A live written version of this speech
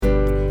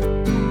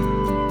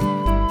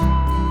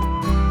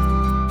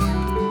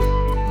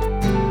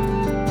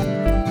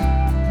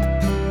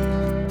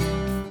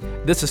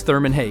This is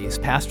Thurman Hayes,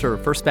 pastor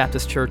of First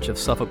Baptist Church of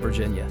Suffolk,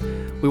 Virginia.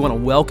 We want to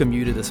welcome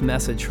you to this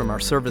message from our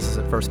services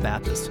at First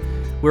Baptist.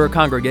 We're a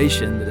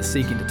congregation that is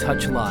seeking to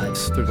touch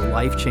lives through the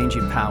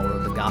life-changing power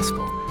of the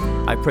gospel.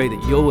 I pray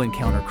that you'll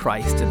encounter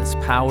Christ in His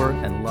power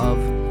and love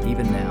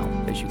even now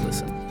as you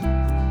listen.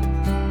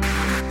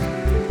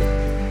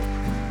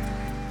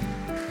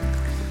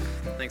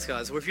 Thanks,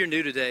 guys. Well, if you're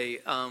new today,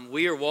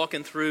 we are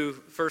walking through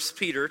 1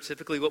 Peter.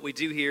 Typically what we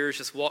do here is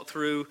just walk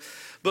through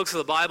books of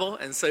the Bible.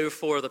 And so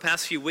for the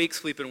past few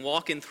weeks, we've been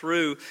walking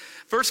through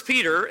 1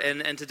 Peter.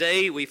 And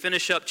today we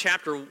finish up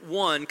chapter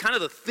 1. Kind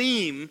of the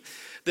theme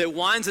that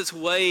winds its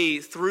way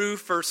through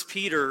 1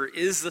 Peter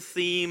is the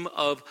theme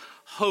of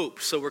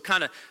hope. So we're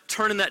kind of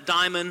turning that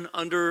diamond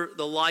under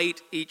the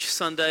light each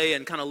Sunday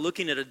and kind of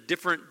looking at a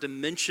different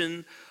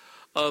dimension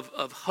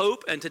of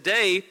hope. And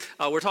today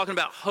we're talking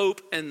about hope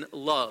and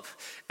love.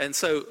 And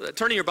so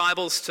turning your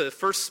Bibles to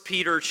 1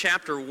 Peter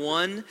chapter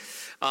 1,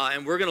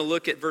 and we're going to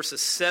look at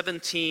verses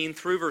 17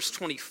 through verse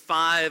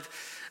 25.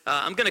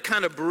 I'm going to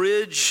kind of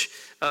bridge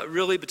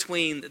really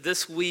between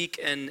this week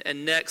and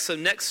next. So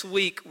next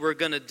week we're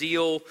going to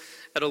deal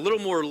at a little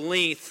more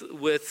length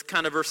with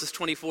kind of verses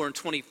 24 and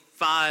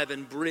 25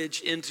 and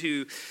bridge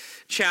into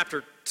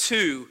chapter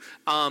 2.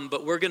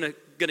 But we're going to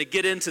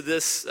get into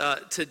this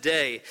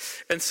today.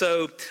 And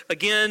so,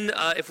 again,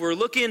 if we're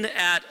looking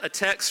at a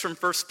text from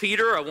 1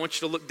 Peter, I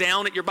want you to look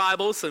down at your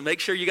Bibles, so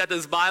make sure you got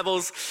those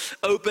Bibles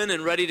open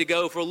and ready to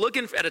go. If we're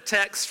looking at a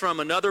text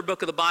from another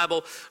book of the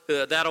Bible,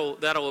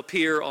 that'll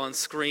appear on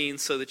screen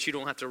so that you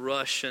don't have to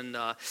rush and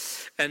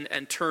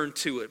turn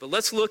to it. But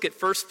let's look at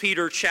 1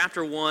 Peter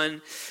chapter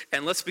 1,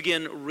 and let's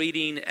begin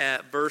reading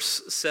at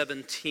verse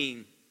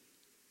 17.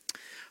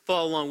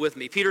 Follow along with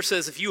me. Peter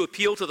says, "If you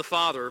appeal to the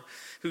Father,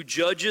 who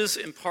judges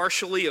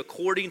impartially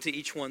according to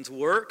each one's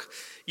work,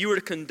 you are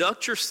to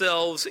conduct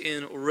yourselves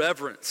in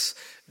reverence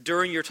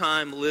during your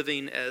time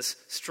living as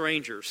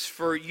strangers.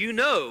 For you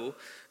know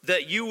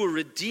that you were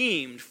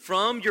redeemed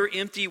from your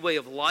empty way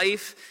of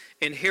life,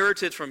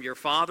 inherited from your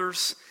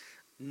fathers,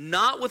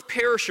 not with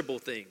perishable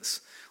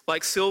things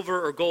like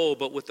silver or gold,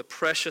 but with the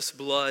precious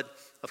blood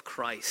of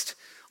Christ,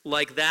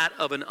 like that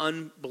of an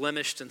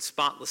unblemished and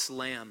spotless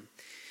lamb.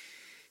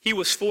 He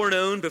was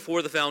foreknown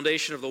before the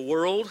foundation of the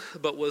world,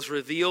 but was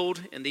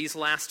revealed in these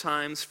last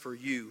times for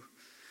you.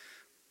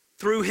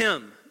 Through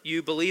him,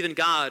 you believe in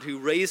God, who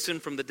raised him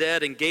from the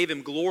dead and gave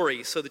him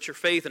glory, so that your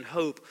faith and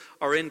hope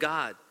are in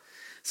God.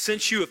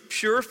 Since you have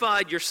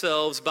purified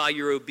yourselves by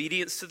your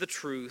obedience to the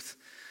truth,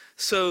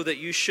 so that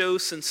you show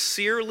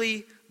sincere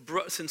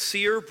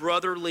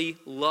brotherly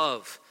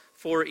love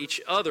for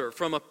each other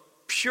from a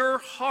pure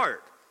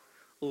heart,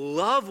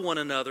 love one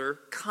another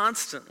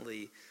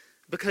constantly,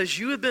 because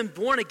you have been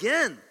born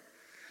again,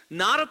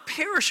 not of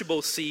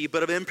perishable seed,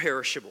 but of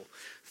imperishable,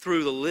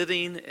 through the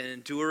living and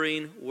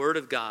enduring word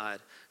of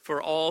God.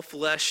 For all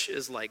flesh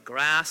is like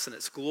grass, and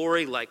its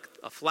glory like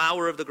a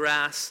flower of the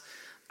grass.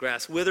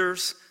 Grass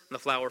withers, and the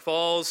flower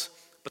falls,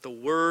 but the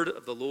word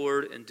of the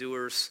Lord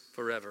endures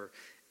forever.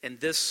 And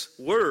this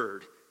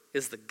word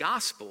is the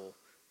gospel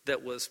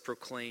that was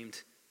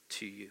proclaimed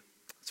to you."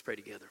 Let's pray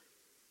together.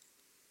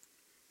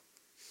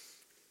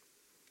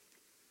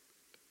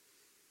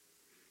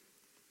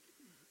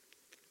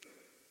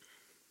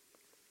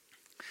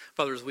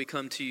 Father, as we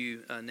come to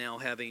you now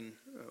having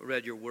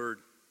read your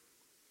word,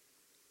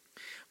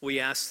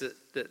 we ask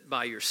that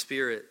by your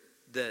Spirit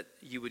that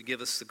you would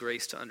give us the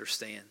grace to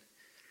understand.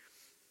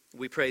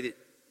 We pray that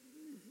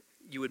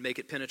you would make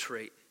it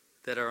penetrate,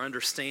 that our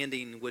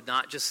understanding would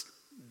not just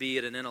be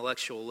at an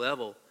intellectual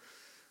level,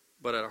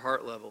 but at a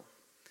heart level,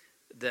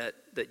 that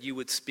you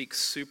would speak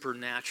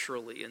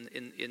supernaturally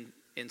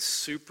in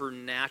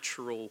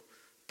supernatural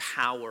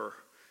power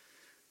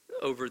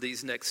over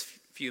these next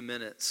few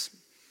minutes.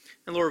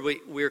 And Lord,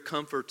 we're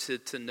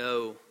comforted to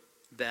know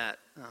that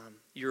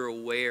you're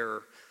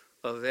aware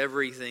of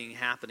everything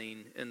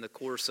happening in the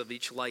course of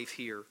each life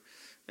here,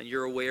 and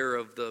you're aware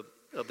of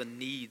the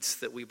needs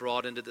that we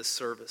brought into this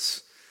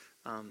service.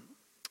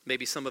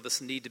 Maybe some of us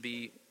need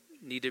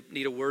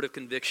a word of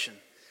conviction.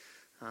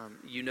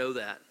 You know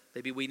that.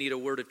 Maybe we need a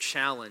word of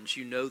challenge.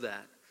 You know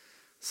that.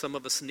 Some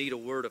of us need a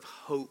word of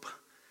hope,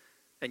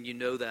 and you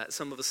know that.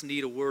 Some of us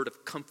need a word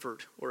of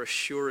comfort or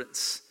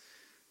assurance.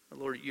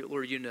 Lord,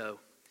 you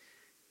know.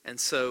 And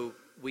so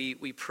we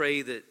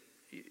pray that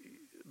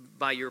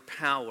by your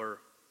power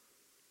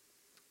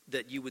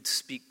that you would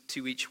speak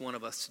to each one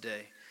of us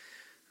today,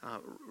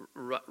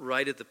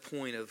 right at the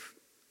point of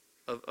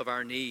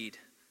our need,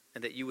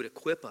 and that you would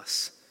equip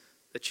us,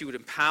 that you would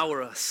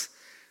empower us,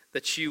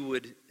 that you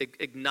would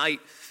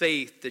ignite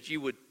faith, that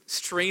you would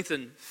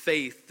strengthen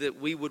faith, that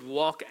we would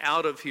walk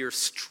out of here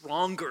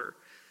stronger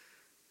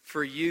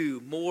for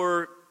you,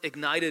 more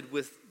ignited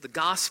with the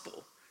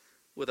gospel,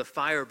 with a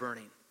fire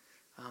burning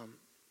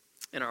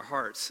in our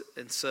hearts.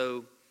 And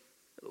so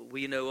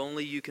we know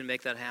only you can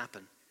make that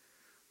happen.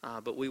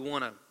 But we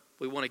want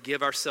to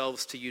give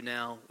ourselves to you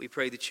now. We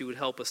pray that you would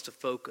help us to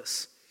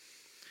focus.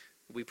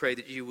 We pray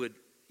that you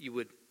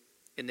would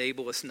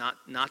enable us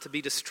not to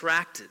be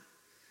distracted,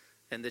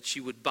 and that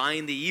you would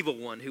bind the evil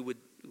one who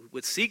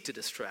would seek to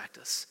distract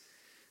us,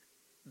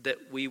 that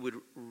we would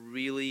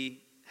really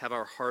have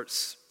our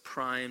hearts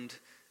primed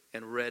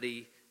and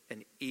ready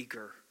and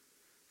eager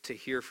to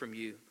hear from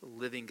you, the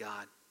living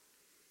God,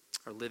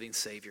 our living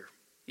Savior,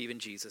 even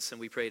Jesus.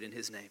 And we prayed in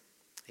his name.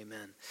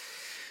 Amen.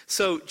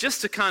 So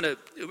just to kind of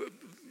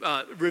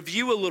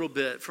review a little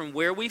bit from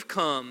where we've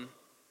come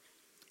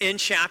in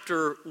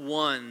chapter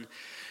 1,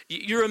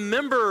 you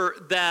remember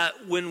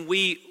that when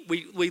we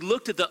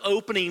looked at the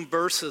opening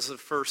verses of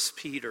 1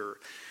 Peter,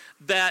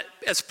 that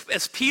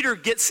as Peter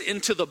gets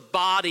into the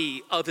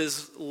body of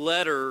his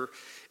letter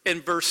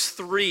in verse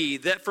 3,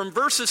 that from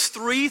verses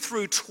 3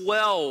 through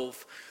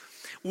 12,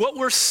 what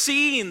we're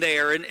seeing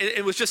there, and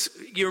it was just,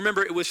 you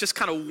remember, it was just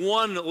kind of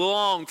one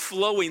long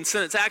flowing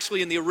sentence.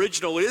 Actually, in the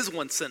original, it is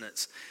one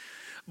sentence.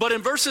 But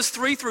in verses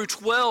 3 through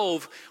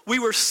 12, we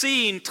were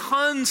seeing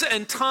tons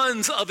and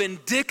tons of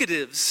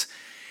indicatives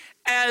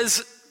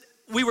as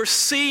we were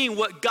seeing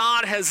what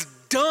God has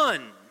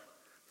done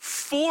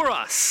for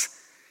us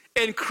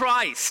in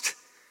Christ.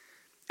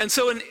 And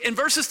so in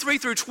verses 3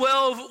 through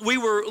 12, we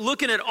were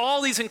looking at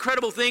all these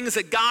incredible things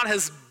that God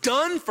has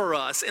done for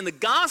us in the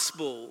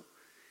gospel.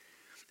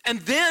 And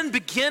then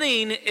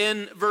beginning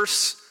in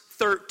verse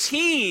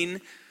 13,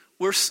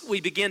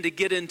 we begin to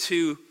get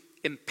into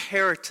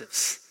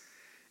imperatives.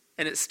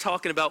 And it's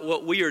talking about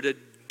what we are to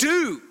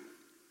do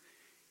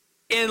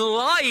in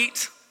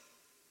light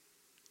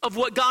of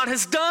what God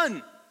has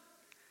done.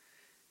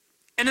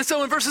 And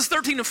so in verses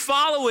 13 and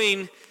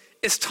following,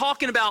 it's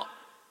talking about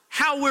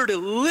how we're to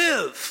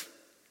live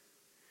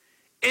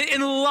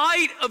in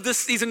light of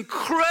these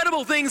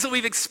incredible things that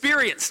we've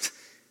experienced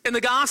in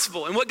the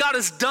gospel and what God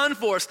has done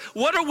for us.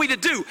 What are we to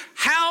do?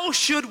 How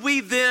should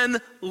we then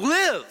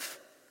live?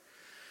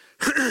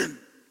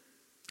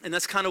 And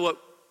that's kind of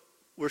what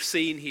we're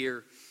seeing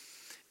here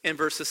in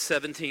verses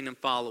 17 and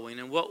following.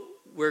 And what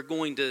we're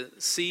going to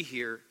see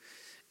here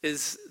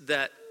is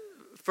that,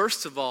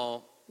 first of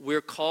all,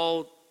 we're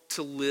called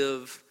to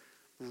live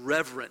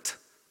reverent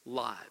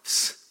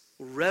lives.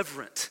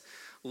 Reverent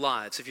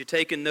lives. If you're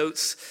taking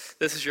notes,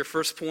 this is your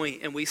first point,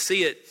 and we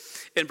see it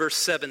in verse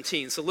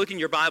 17. So look in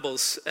your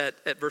Bibles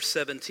at verse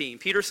 17.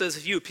 Peter says,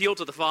 if you appeal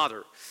to the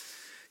Father,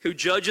 who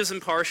judges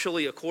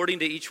impartially according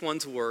to each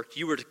one's work,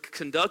 you are to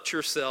conduct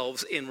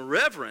yourselves in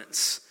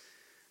reverence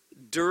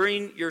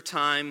during your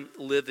time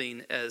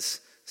living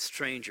as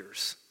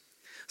strangers.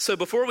 So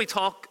before we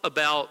talk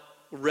about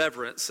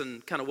reverence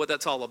and kind of what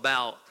that's all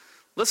about,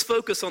 let's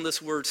focus on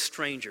this word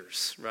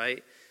strangers,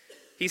 right?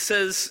 He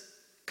says,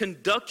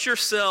 conduct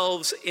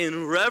yourselves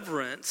in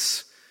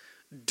reverence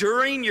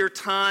during your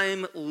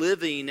time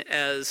living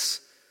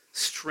as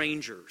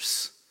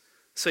strangers.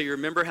 So you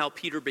remember how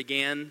Peter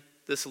began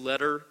this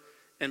letter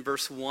in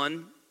verse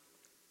 1?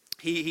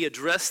 He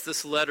addressed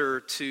this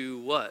letter to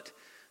what?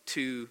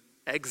 To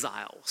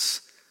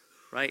exiles,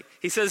 right?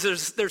 He says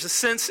there's a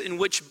sense in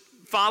which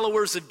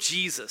followers of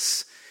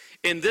Jesus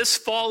in this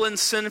fallen,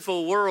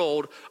 sinful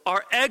world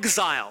are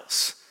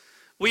exiles.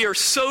 We are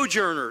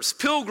sojourners,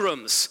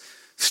 pilgrims,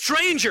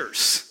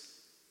 strangers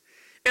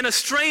in a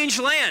strange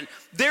land.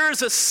 There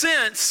is a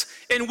sense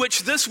in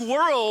which this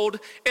world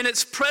in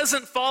its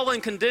present fallen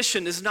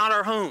condition is not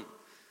our home.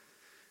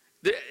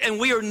 And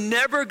we are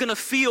never going to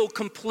feel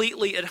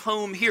completely at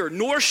home here,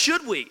 nor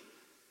should we,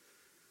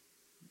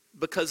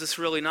 because it's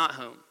really not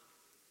home.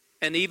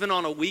 And even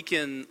on a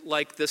weekend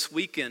like this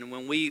weekend,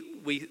 when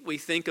we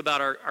think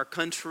about our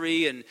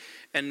country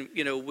and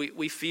you know,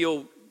 we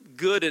feel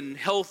good and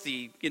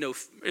healthy, you know,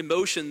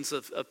 emotions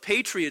of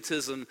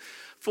patriotism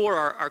for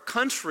our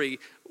country,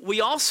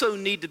 we also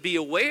need to be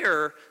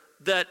aware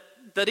that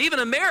even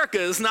America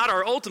is not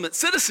our ultimate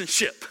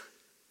citizenship.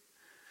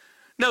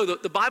 No,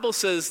 the Bible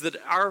says that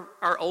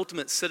our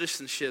ultimate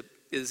citizenship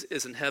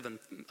is in heaven.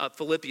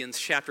 Philippians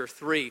chapter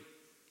 3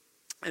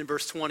 and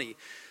verse 20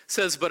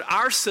 says, but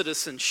our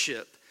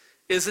citizenship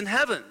is in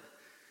heaven,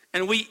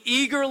 and we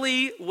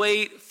eagerly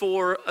wait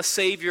for a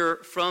Savior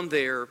from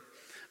there,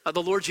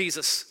 the Lord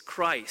Jesus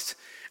Christ.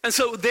 And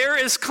so there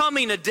is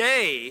coming a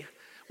day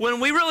when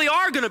we really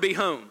are going to be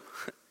home,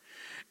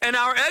 and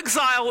our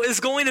exile is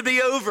going to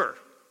be over.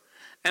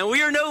 And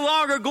we are no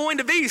longer going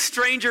to be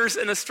strangers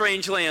in a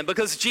strange land,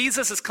 because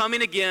Jesus is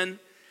coming again,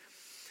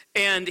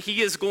 and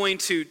he is going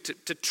to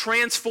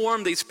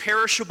transform these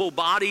perishable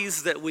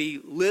bodies that we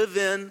live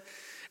in,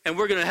 and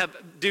we're going to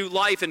do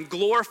life in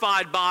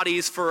glorified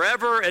bodies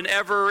forever and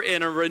ever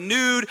in a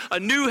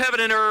new heaven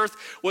and earth,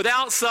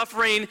 without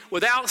suffering,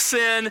 without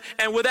sin,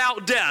 and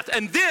without death.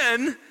 And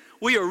then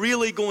we are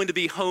really going to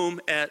be home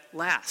at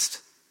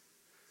last.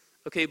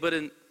 Okay, but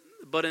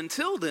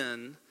until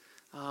then,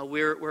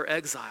 we're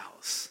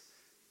exiles.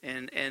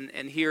 And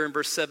here in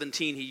verse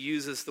 17, he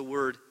uses the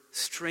word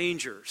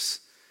strangers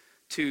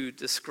to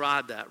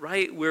describe that,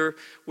 right? We're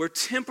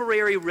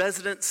temporary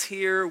residents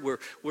here.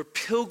 We're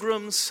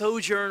pilgrims,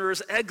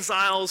 sojourners,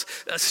 exiles,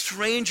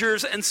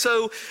 strangers. And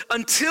so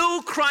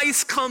until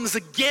Christ comes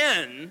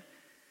again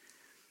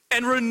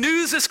and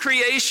renews his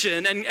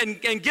creation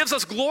and gives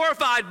us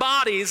glorified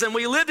bodies, and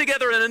we live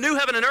together in a new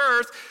heaven and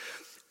earth,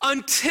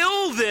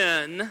 Until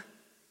then,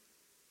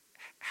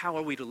 how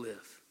are we to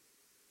live?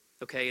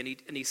 Okay,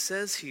 and he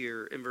says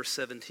here in verse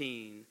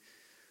 17,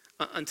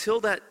 until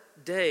that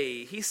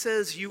day, he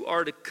says you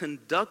are to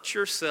conduct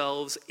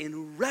yourselves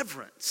in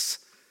reverence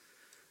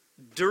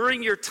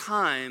during your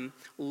time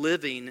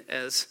living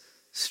as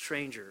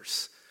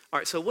strangers. All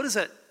right, so what does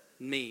that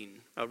mean?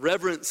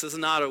 Reverence is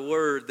not a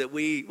word that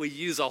we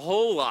use a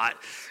whole lot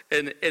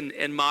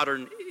in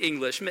modern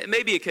English,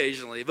 maybe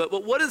occasionally. But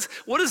what is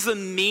the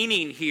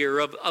meaning here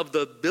of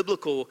the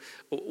biblical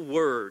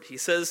word? He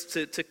says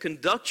to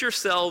conduct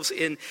yourselves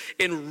in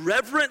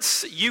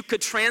reverence. You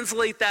could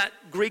translate that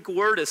Greek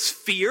word as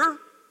fear.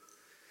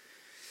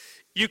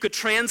 You could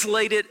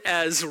translate it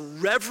as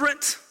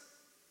reverent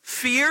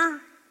fear.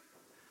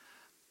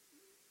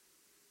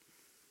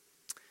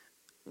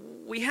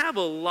 We have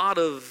a lot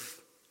of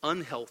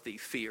unhealthy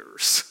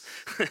fears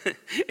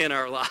in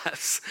our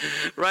lives,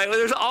 right?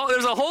 There's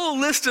a whole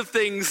list of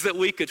things that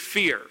we could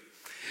fear.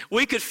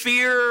 We could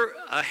fear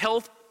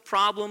health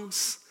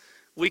problems.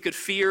 We could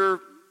fear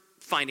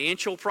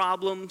financial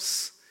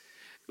problems.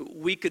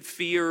 We could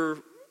fear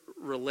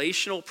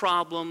relational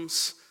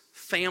problems,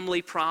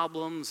 family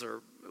problems,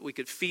 or we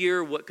could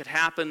fear what could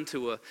happen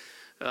to a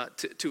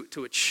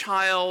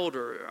child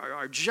or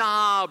our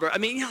job, or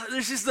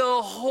there's just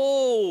a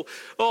whole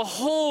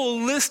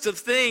list of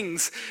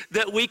things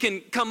that we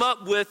can come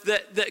up with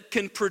that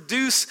can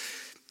produce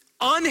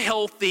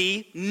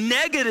unhealthy,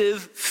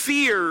 negative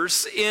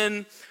fears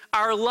in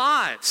our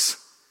lives.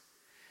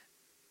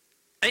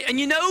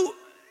 And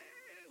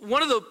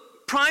one of the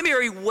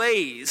primary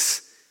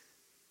ways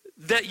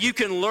that you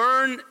can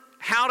learn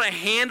how to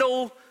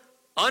handle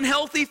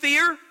unhealthy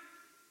fear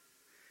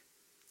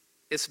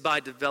is by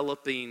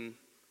developing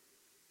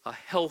a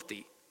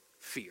healthy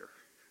fear.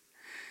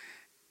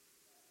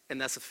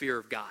 And that's a fear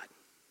of God.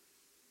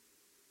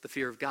 The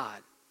fear of God.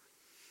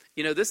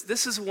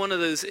 This is one of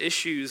those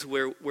issues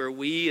where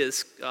we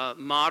as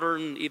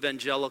modern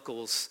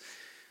evangelicals,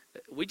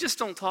 we just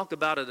don't talk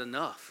about it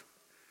enough.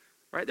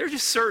 Right? There are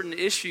just certain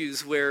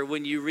issues where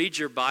when you read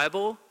your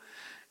Bible,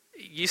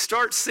 you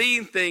start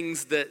seeing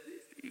things that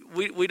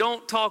we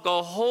don't talk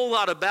a whole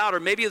lot about,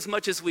 or maybe as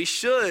much as we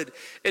should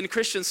in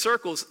Christian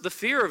circles. The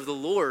fear of the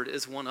Lord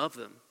is one of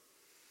them.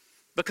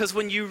 Because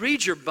when you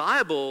read your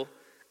Bible,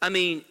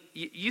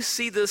 you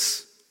see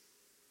this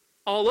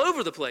all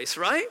over the place,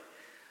 right?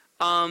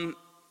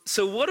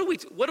 So what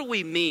do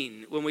we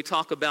mean when we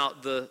talk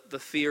about the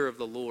fear of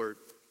the Lord?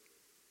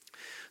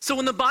 So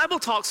when the Bible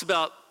talks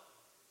about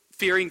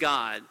fearing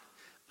God,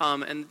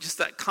 and just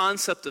that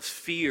concept of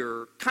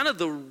fear, kind of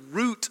the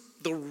root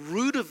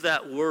of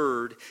that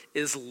word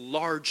is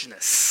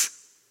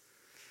largeness,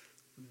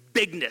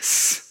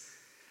 bigness,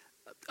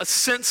 a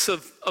sense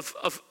of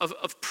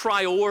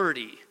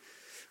priority.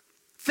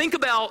 Think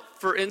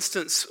about, for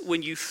instance,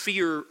 when you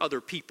fear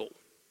other people.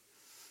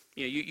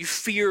 You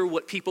fear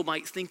what people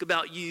might think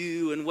about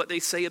you and what they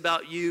say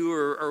about you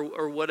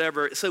or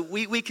whatever. So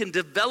we can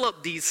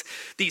develop these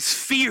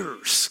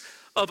fears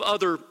of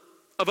other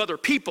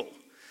people.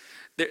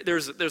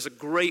 There's a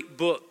great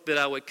book that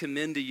I would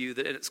commend to you,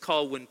 and it's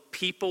called When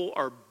People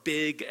Are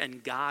Big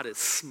and God is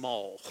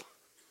Small.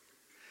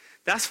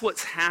 That's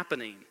what's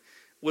happening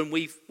when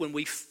we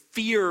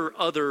fear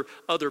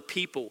other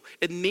people.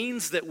 It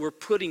means that we're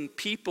putting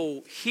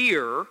people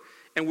here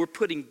and we're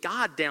putting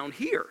God down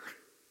here,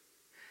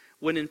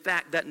 when in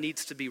fact that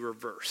needs to be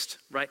reversed,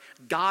 right?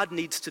 God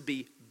needs to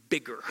be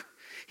bigger.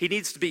 He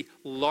needs to be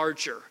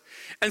larger.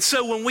 And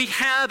so when we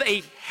have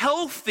a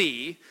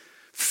healthy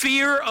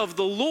fear of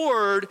the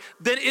Lord,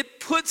 then it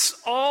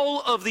puts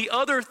all of the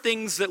other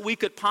things that we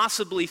could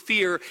possibly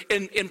fear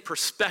in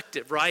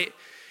perspective, right?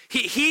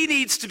 He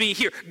needs to be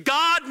here.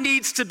 God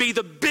needs to be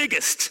the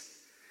biggest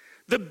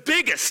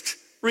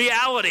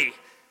reality,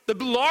 the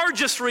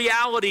largest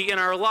reality in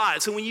our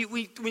lives. And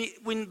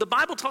when the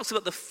Bible talks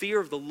about the fear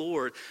of the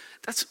Lord,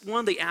 that's one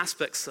of the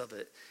aspects of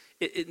it.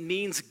 It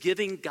means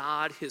giving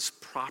God his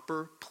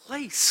proper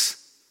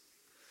place,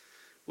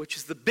 which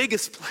is the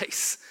biggest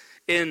place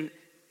in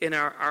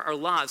our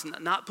lives,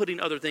 not putting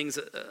other things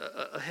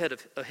ahead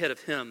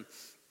of him.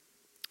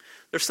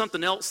 There's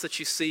something else that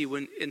you see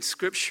in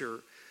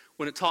Scripture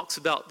when it talks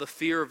about the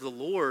fear of the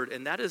Lord,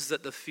 and that is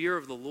that the fear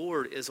of the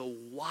Lord is a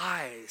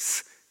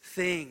wise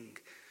thing.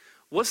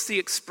 What's the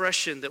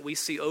expression that we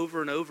see over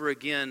and over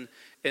again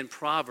in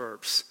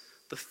Proverbs?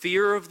 The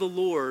fear of the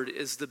Lord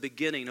is the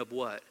beginning of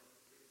what?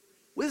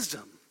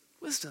 Wisdom.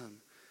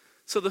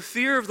 So the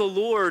fear of the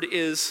Lord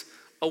is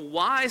a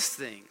wise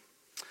thing.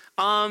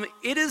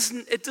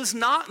 It does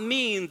not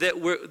mean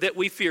that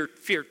we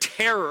fear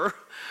terror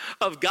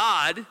of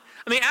God.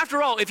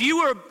 After all, if you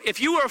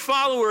are a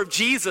follower of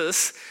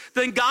Jesus,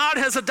 then God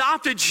has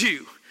adopted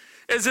you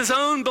as his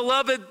own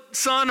beloved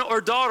son or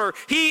daughter.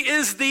 He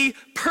is the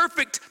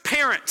perfect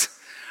parent,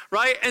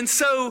 right? And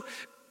so,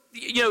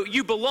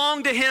 you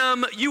belong to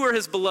him. You are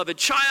his beloved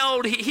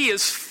child. He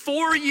is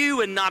for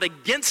you and not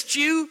against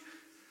you.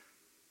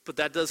 But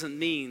that doesn't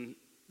mean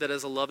that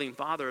as a loving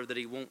father that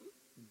he won't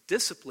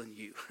discipline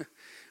you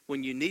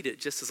when you need it,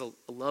 just as a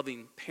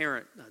loving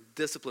parent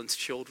disciplines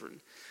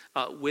children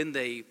when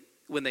they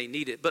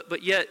need it.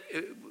 But yet,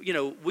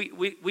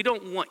 we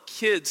don't want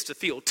kids to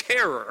feel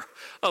terror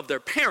of their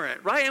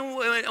parent, right?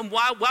 And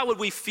why would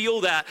we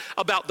feel that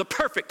about the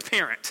perfect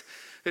parent,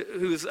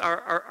 who's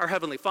our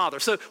Heavenly Father?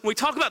 So when we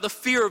talk about the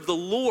fear of the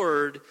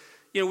Lord,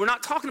 we're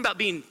not talking about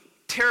being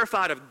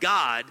terrified of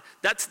God.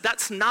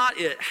 That's not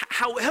it.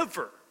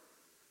 However,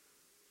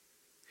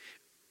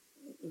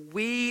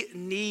 we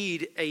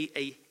need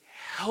a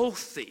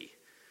healthy,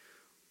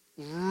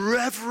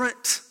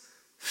 reverent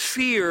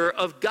fear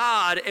of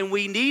God, and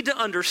we need to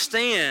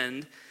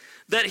understand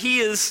that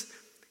He is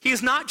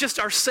not just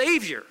our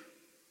Savior.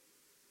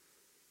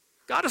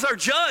 God is our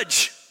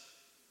judge.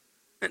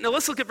 Now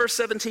let's look at verse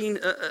 17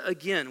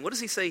 again. What does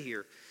he say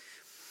here?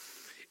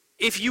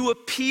 If you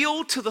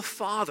appeal to the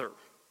Father,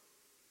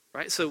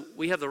 right? So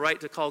we have the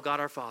right to call God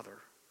our Father,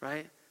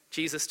 right?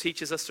 Jesus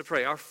teaches us to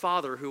pray, our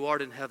Father who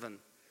art in heaven,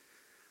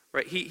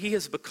 right? He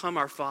has become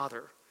our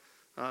Father.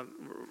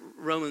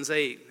 Romans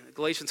 8,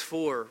 Galatians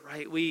 4,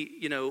 right?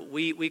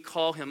 We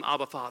call him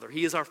Abba Father.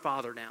 He is our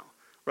Father now,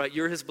 right?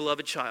 You're his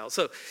beloved child.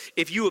 So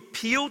if you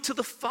appeal to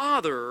the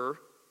Father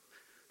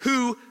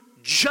who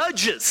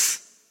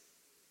judges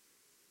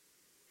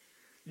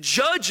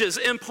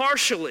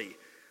impartially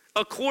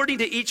according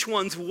to each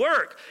one's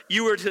work,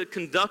 you are to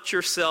conduct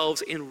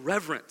yourselves in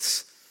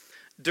reverence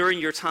during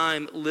your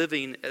time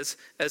living as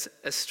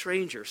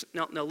strangers.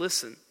 Now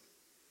listen.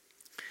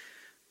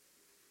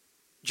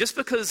 Just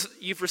because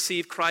you've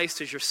received Christ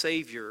as your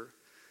Savior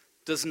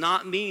does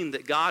not mean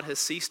that God has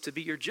ceased to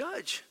be your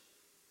judge.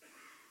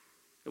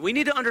 We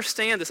need to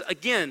understand this.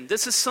 Again,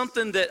 this is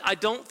something that I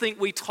don't think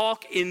we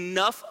talk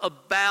enough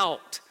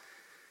about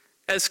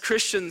as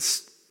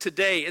Christians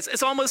today.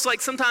 It's almost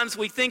like sometimes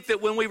we think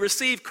that when we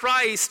receive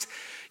Christ,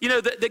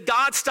 that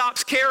God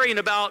stops caring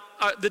about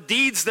the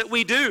deeds that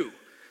we do.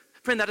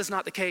 Friend, that is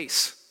not the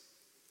case.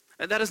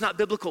 That is not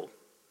biblical.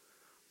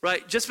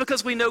 Right? Just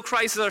because we know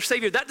Christ as our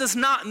Savior, that does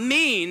not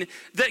mean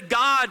that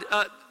God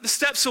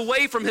steps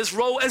away from his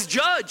role as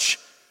judge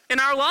in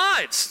our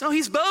lives. No,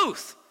 he's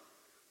both.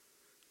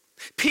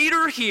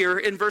 Peter here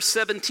in verse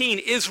 17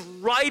 is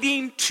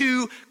writing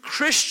to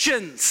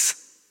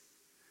Christians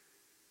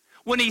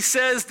when he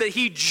says that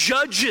he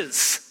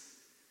judges.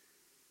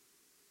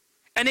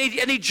 And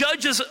he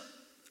judges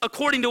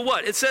according to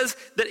what? It says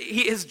that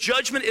his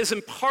judgment is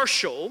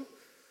impartial,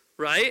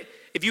 right?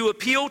 If you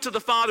appeal to the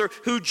Father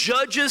who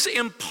judges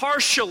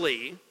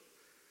impartially,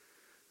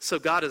 so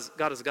God has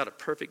got a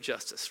perfect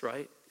justice,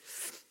 right?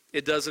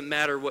 It doesn't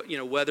matter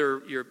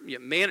whether you're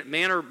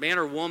man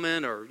or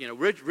woman, or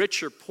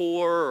rich or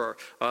poor,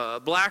 or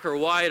black or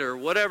white, or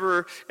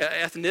whatever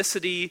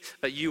ethnicity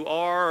you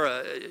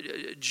are,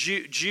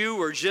 Jew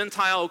or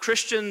Gentile,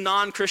 Christian,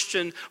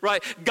 non-Christian,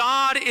 right?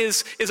 God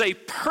is a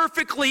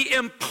perfectly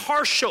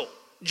impartial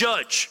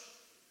judge.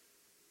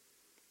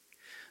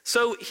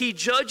 So he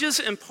judges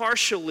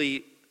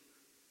impartially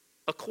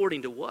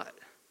according to what?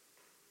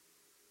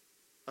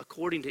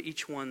 According to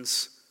each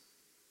one's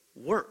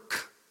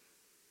work.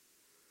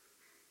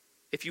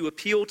 If you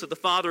appeal to the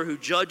Father who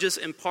judges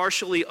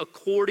impartially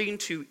according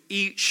to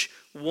each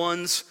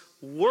one's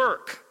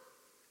work.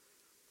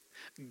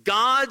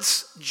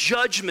 God's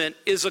judgment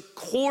is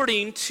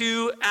according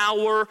to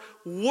our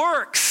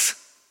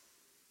works.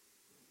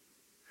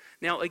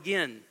 Now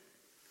again,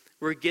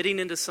 we're getting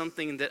into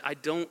something that I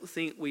don't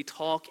think we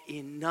talk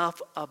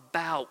enough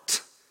about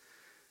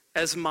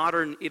as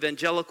modern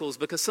evangelicals,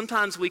 because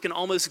sometimes we can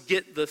almost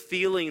get the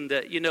feeling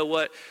that,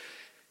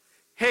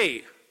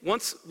 hey,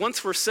 once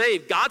we're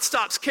saved, God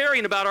stops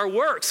caring about our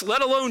works,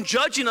 let alone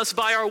judging us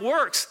by our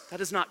works. That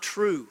is not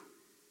true.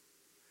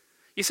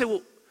 You say,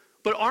 well,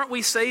 but aren't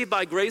we saved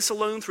by grace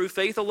alone, through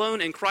faith alone,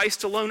 in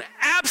Christ alone?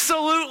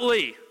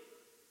 Absolutely.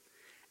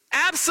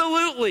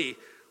 Absolutely.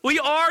 We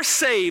are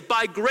saved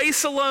by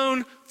grace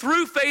alone,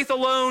 through faith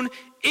alone,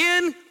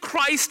 in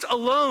Christ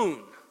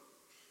alone.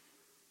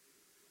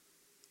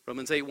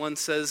 Romans 8:1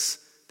 says,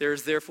 there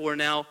is therefore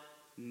now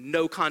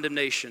no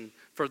condemnation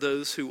for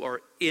those who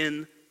are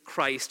in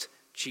Christ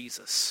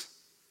Jesus.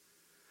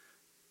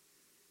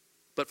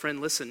 But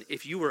friend, listen,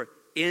 if you are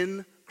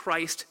in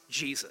Christ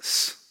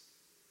Jesus,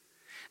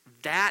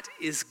 that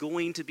is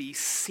going to be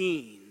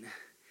seen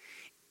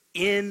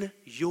in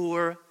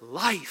your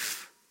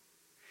life.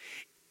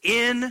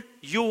 In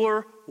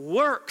your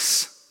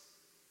works.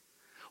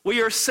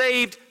 We are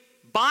saved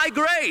by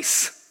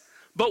grace,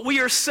 but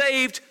we are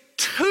saved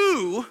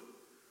to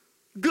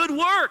good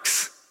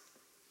works.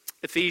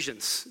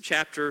 Ephesians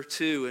chapter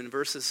 2 and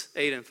verses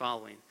 8 and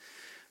following.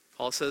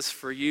 Paul says,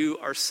 for you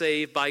are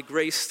saved by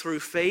grace through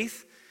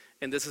faith,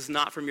 and this is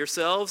not from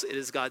yourselves, it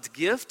is God's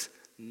gift,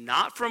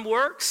 not from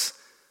works,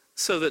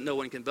 so that no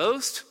one can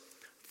boast.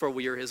 For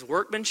we are his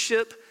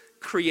workmanship,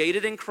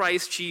 created in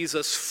Christ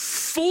Jesus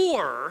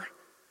for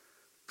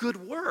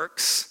good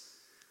works,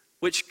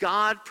 which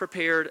God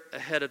prepared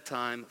ahead of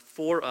time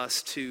for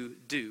us to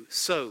do.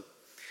 So,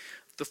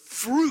 the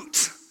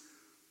fruit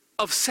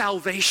of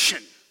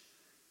salvation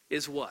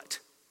is what?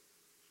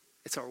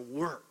 It's our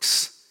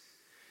works.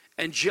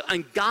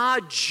 And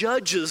God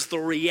judges the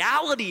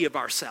reality of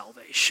our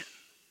salvation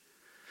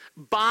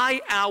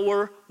by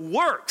our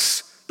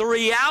works. The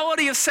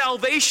reality of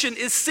salvation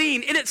is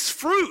seen in its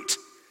fruit,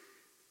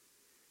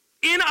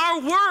 in our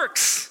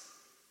works.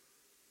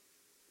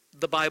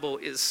 The Bible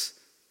is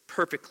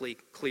perfectly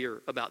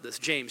clear about this.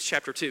 James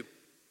chapter 2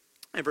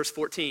 and verse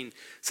 14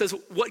 says,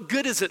 "What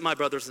good is it, my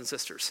brothers and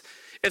sisters,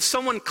 if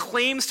someone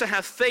claims to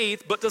have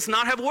faith but does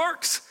not have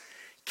works?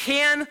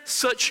 Can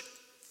such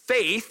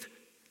faith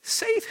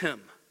save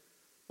him?"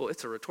 Well,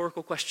 it's a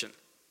rhetorical question,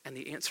 and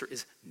the answer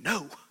is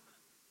no.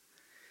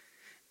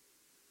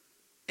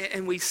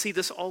 And we see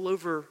this all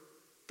over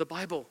the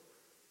Bible,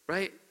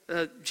 right?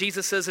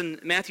 Jesus says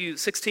in Matthew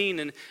 16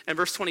 and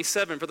verse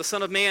 27, "For the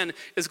Son of Man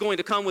is going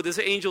to come with his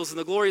angels in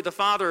the glory of the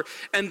Father,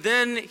 and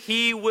then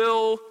he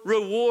will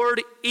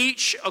reward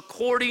each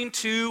according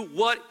to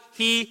what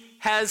he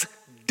has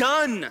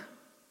done."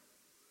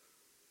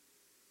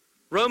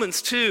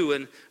 Romans 2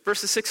 and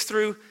verses 6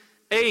 through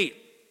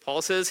 8,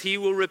 Paul says he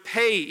will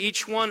repay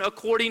each one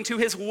according to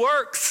his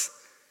works.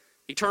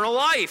 Eternal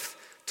life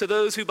to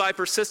those who by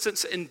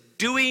persistence in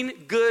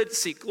doing good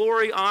seek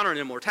glory, honor, and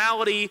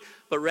immortality,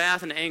 but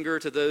wrath and anger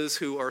to those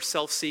who are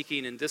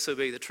self-seeking and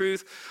disobey the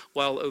truth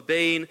while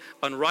obeying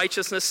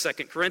unrighteousness.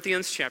 2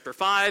 Corinthians chapter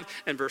 5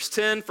 and verse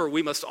 10, "For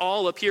we must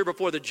all appear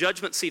before the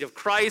judgment seat of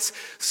Christ,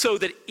 so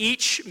that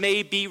each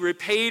may be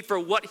repaid for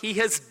what he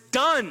has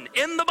done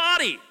in the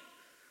body,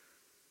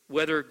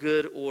 whether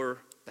good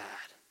or bad."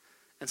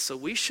 And so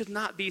we should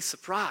not be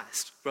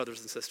surprised,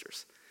 brothers and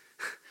sisters,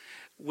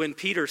 when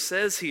Peter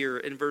says here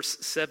in verse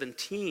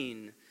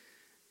 17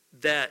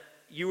 that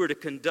you are to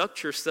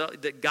conduct yourself,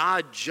 that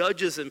God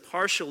judges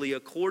impartially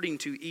according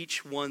to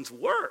each one's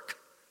work.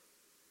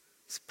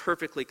 It's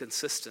perfectly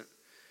consistent,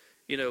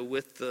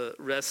 with the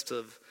rest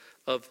of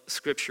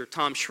Scripture.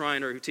 Tom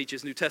Schreiner, who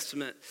teaches New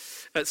Testament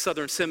at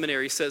Southern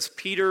Seminary, says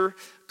Peter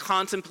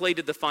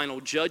contemplated the final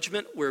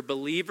judgment where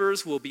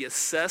believers will be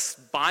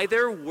assessed by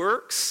their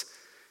works,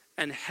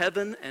 and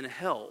heaven and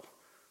hell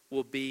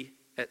will be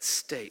at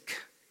stake.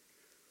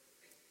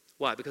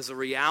 Why? Because the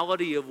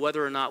reality of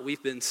whether or not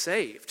we've been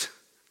saved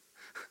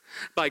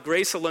by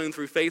grace alone,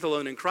 through faith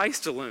alone, in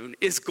Christ alone,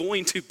 is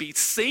going to be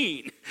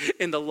seen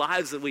in the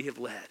lives that we have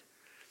led.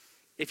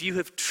 If you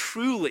have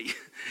truly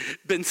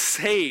been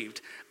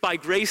saved by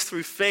grace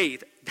through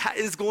faith, that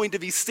is going to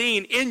be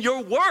seen in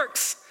your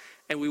works,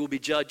 and we will be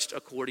judged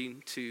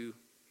according to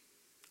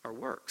our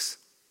works.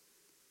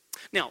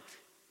 Now,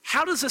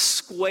 how does this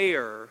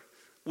square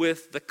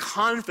with the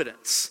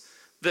confidence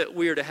that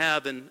we are to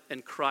have in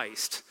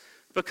Christ?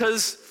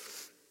 Because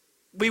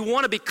we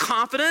want to be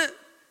confident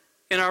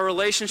in our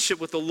relationship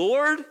with the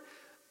Lord,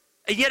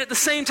 and yet at the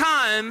same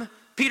time,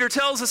 Peter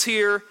tells us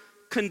here,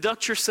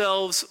 conduct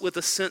yourselves with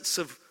a sense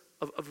of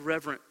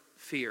reverent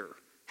fear.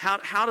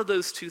 How do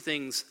those two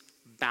things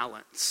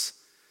balance?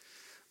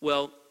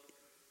 Well,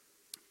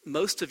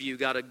 most of you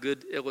got a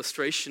good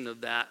illustration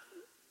of that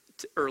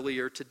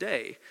earlier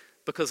today,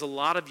 because a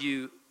lot of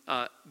you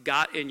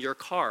got in your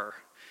car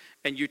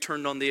and you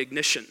turned on the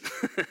ignition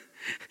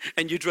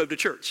and you drove to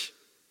church.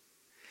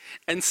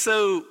 And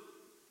so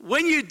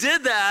when you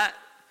did that,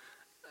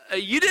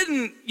 you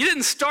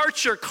didn't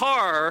start your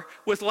car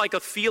with like a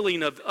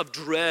feeling of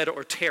dread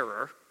or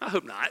terror. I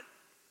hope not.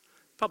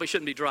 Probably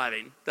shouldn't be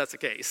driving if that's the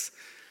case.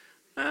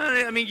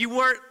 You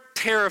weren't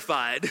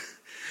terrified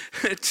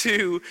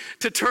to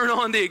turn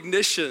on the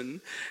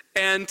ignition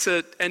and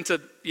to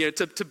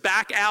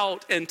back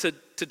out and to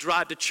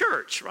drive to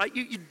church, right?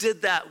 You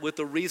did that with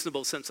a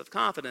reasonable sense of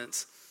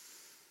confidence.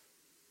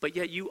 But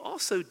yet you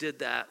also did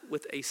that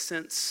with a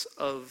sense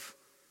of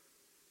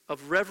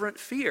reverent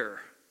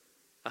fear.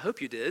 I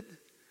hope you did.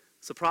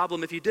 It's a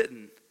problem if you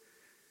didn't.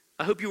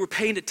 I hope you were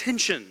paying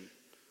attention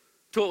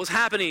to what was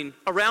happening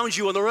around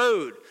you on the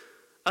road.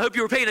 I hope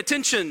you were paying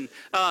attention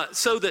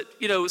so that,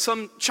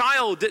 some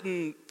child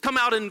didn't come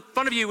out in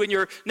front of you in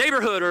your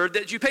neighborhood, or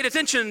that you paid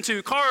attention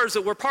to cars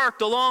that were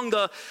parked along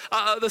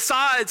the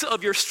sides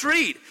of your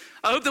street.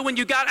 I hope that when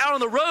you got out on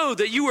the road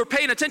that you were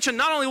paying attention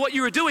not only what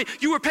you were doing,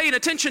 you were paying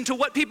attention to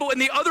what people in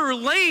the other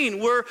lane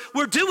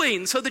were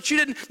doing, so that you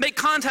didn't make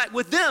contact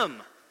with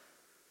them.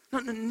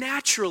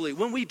 Naturally,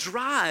 when we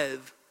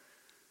drive,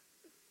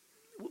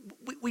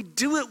 we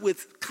do it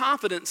with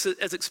confidence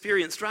as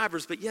experienced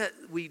drivers, but yet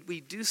we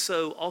do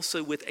so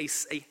also with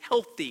a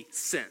healthy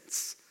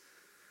sense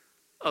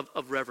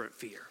of reverent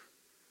fear,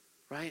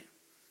 right?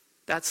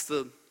 That's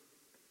the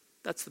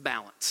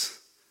balance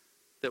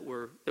that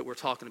we're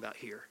talking about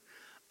here.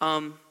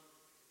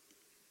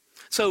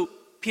 So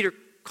Peter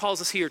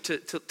calls us here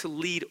to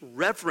lead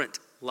reverent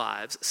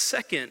lives.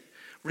 Second,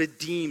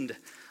 redeemed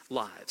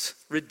lives.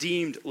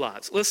 Redeemed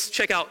lives. Let's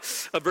check out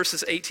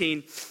verses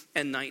 18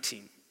 and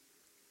 19.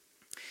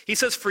 He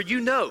says, "For you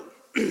know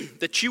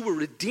that you were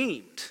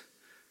redeemed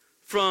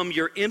from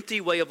your empty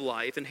way of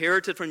life,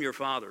 inherited from your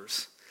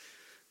fathers,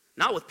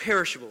 not with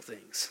perishable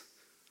things,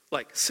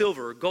 like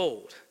silver or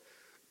gold,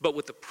 but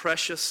with the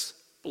precious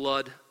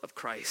blood of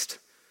Christ,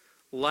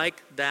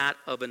 like that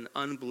of an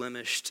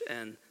unblemished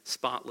and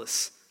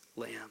spotless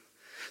lamb."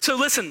 So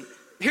listen,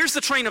 here's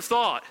the train of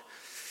thought.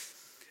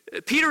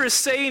 Peter is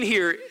saying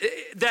here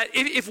that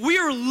if we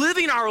are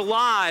living our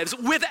lives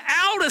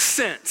without a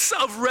sense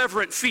of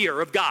reverent fear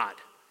of God,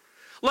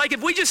 like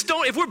if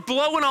we're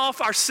blowing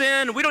off our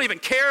sin, we don't even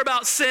care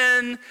about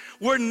sin,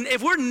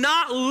 if we're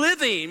not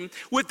living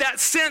with that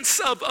sense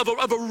of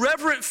a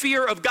reverent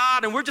fear of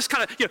God and we're just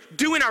kind of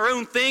doing our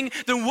own thing,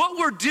 then what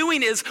we're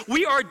doing is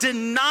we are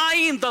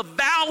denying the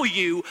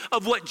value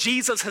of what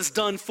Jesus has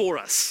done for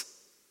us.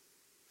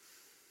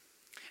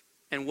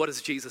 And what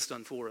has Jesus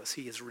done for us?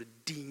 He has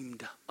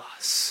redeemed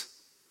us.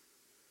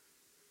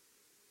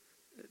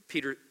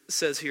 Peter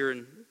says here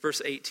in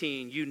verse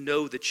 18, you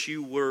know that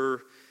you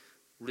were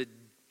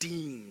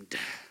redeemed.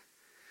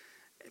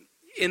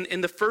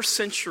 In the first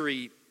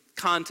century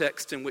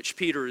context in which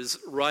Peter is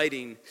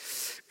writing,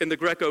 in the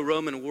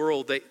Greco-Roman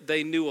world,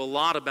 they knew a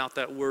lot about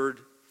that word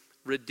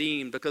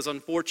redeemed because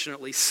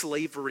unfortunately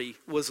slavery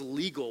was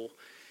legal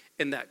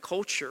in that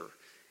culture.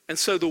 And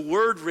so the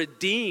word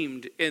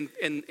redeemed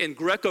in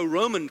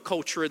Greco-Roman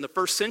culture in the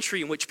first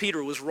century in which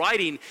Peter was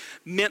writing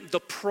meant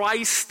the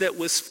price that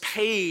was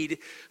paid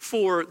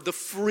for the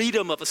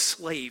freedom of a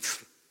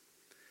slave.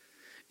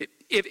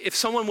 If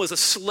someone was a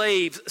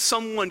slave,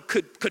 someone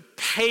could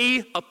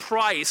pay a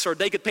price, or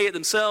they could pay it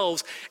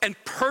themselves and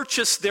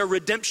purchase their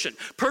redemption,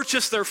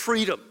 purchase their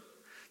freedom.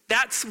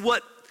 That's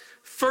what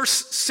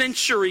first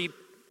century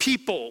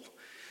people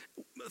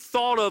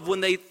thought of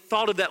when they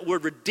thought of that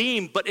word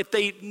redeemed. But if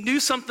they knew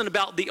something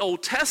about the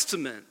Old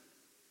Testament,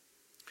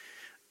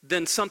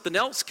 then something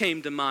else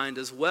came to mind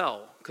as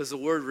well, because the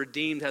word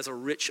redeemed has a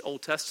rich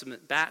Old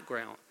Testament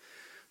background.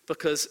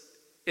 Because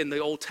in the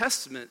Old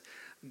Testament,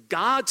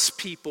 God's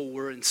people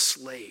were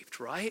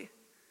enslaved, right?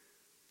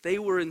 They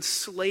were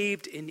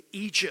enslaved in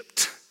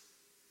Egypt.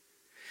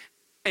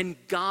 And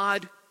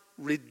God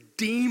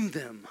redeemed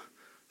them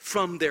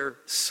from their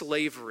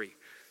slavery.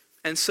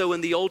 And so in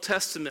the Old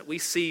Testament, we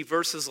see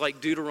verses like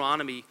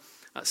Deuteronomy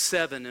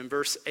 7 and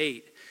verse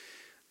 8.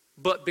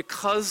 But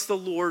because the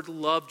Lord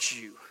loved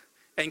you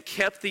and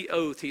kept the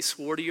oath he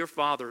swore to your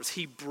fathers,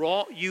 he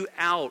brought you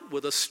out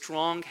with a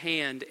strong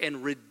hand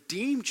and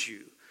redeemed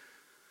you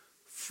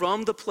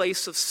from the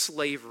place of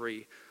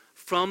slavery,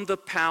 from the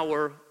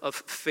power of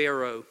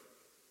Pharaoh,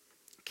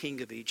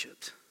 king of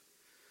Egypt.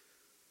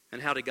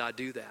 And how did God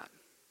do that?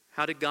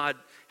 How did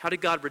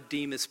God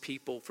redeem his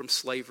people from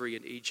slavery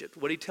in Egypt?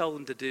 What did he tell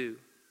them to do?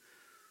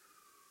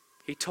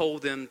 He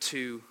told them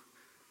to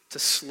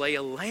slay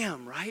a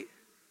lamb, right?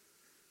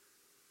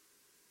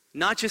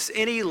 Not just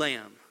any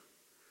lamb,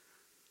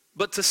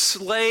 but to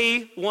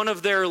slay one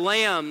of their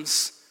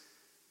lambs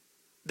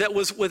that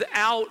was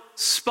without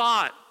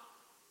spot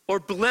or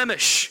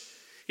blemish.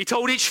 He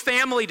told each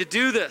family to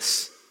do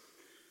this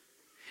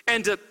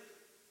and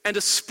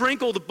to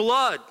sprinkle the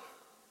blood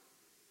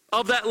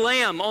of that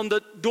lamb on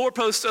the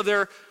doorpost of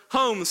their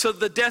home so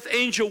that the death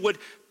angel would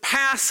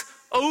pass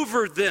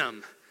over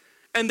them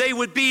and they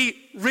would be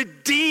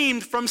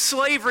redeemed from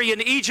slavery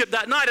in Egypt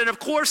that night. And of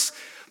course,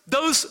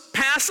 those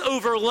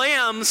Passover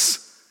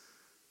lambs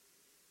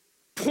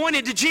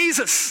pointed to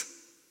Jesus,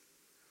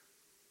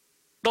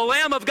 the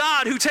Lamb of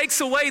God who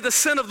takes away the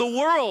sin of the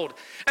world.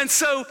 And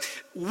so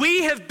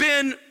we have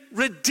been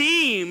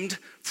redeemed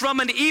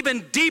from an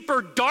even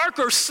deeper,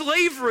 darker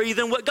slavery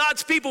than what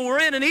God's people were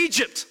in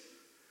Egypt.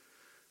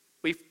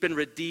 We've been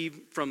redeemed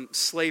from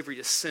slavery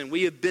to sin.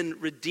 We have been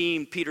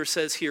redeemed, Peter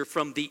says here,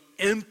 from the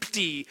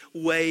empty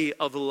way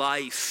of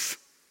life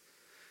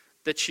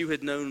that you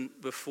had known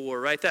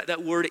before, right?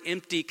 That word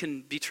empty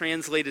can be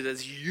translated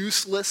as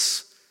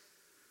useless,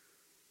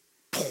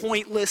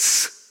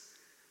 pointless.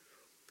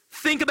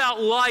 Think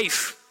about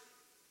life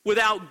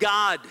without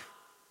God.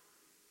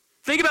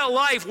 Think about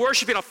life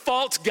worshiping a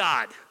false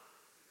God.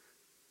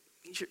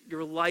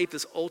 Your life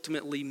is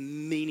ultimately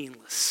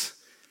meaningless,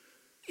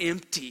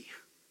 empty,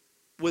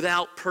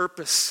 without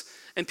purpose.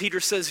 And Peter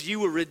says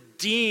you were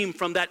redeemed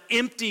from that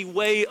empty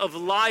way of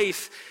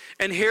life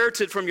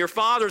inherited from your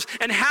fathers.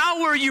 And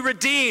how were you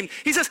redeemed?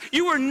 He says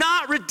you were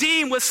not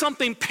redeemed with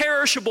something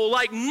perishable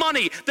like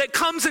money that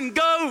comes and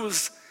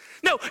goes.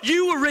 No,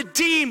 you were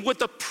redeemed with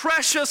the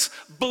precious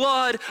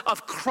blood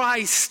of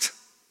Christ.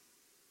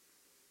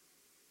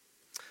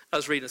 I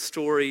was reading a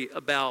story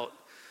about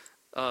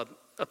a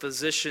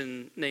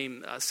physician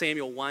named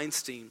Samuel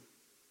Weinstein.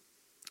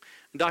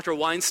 Dr.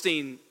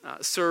 Weinstein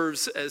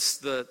serves as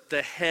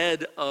the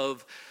head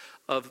of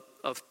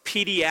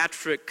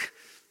pediatric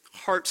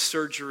heart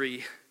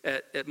surgery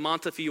at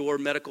Montefiore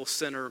Medical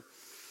Center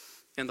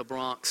in the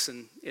Bronx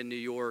in New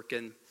York.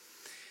 And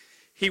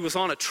he was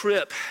on a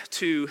trip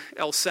to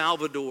El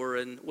Salvador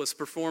and was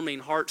performing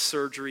heart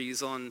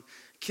surgeries on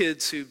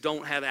kids who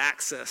don't have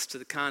access to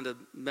the kind of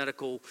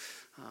medical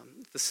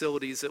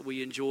facilities that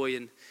we enjoy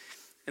in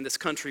this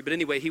country. But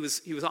anyway, he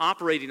was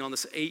operating on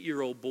this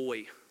 8-year-old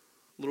boy,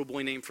 little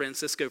boy named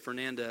Francisco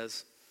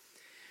Fernandez.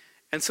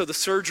 And so the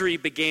surgery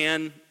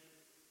began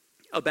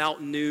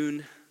about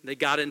noon. They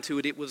got into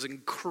it. It was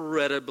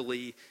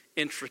incredibly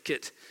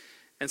intricate.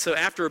 And so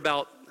after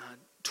about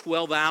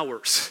 12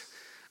 hours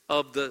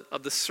of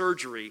the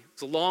surgery. It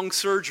was a long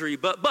surgery,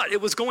 but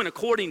it was going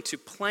according to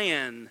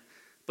plan,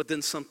 but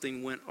then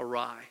something went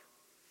awry.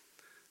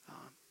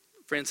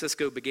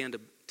 Francisco began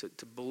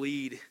to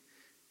bleed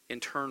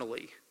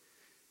internally.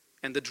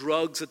 And the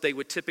drugs that they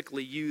would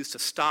typically use to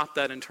stop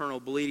that internal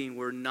bleeding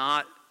were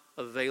not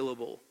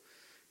available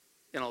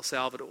in El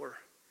Salvador.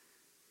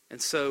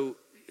 And so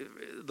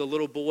the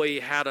little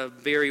boy had a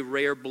very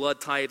rare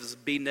blood type, it was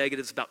B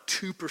negative, it's about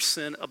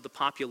 2% of the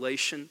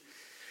population.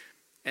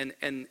 And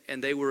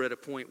they were at a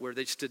point where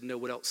they just didn't know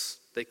what else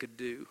they could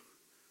do.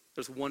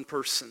 There's one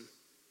person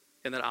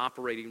in that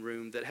operating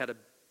room that had a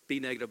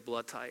B negative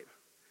blood type.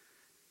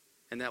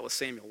 And that was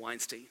Samuel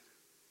Weinstein,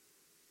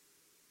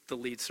 the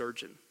lead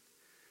surgeon.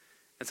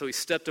 And so he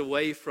stepped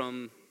away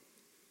from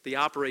the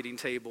operating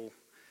table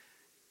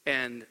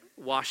and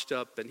washed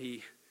up, and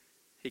he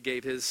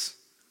gave his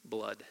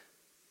blood.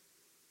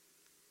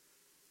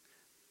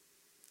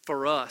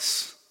 For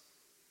us,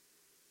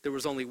 there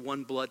was only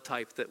one blood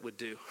type that would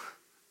do,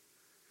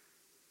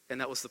 and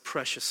that was the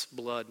precious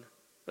blood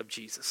of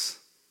Jesus.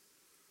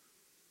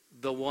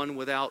 The one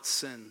without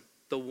sin,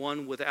 the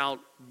one without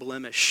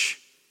blemish,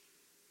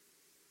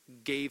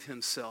 gave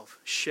himself,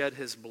 shed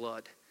his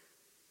blood,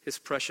 his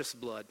precious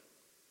blood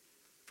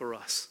for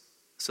us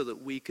so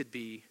that we could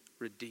be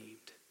redeemed.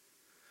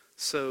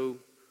 So,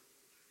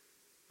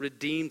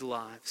 redeemed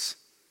lives.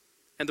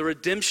 And the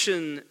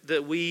redemption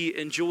that we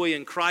enjoy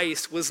in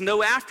Christ was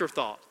no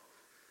afterthought.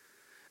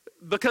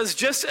 Because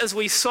just as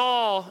we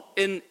saw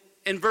in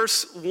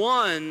verse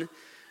 1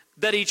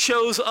 that he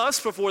chose us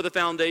before the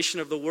foundation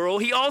of the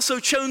world, he also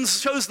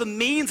chose the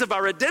means of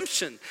our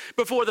redemption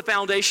before the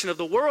foundation of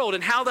the world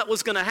and how that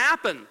was going to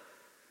happen.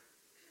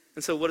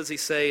 And so what does he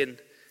say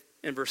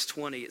in verse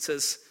 20? It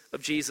says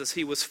of Jesus,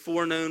 he was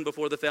foreknown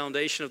before the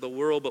foundation of the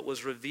world, but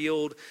was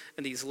revealed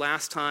in these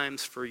last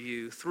times for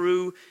you.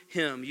 Through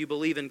him, you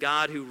believe in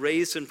God who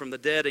raised him from the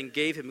dead and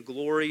gave him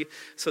glory,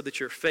 so that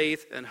your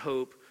faith and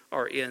hope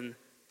are in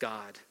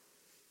God.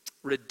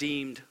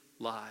 Redeemed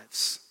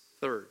lives.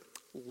 Third,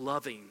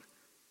 loving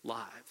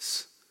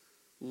lives.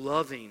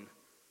 Loving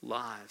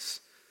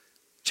lives.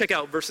 Check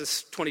out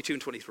verses 22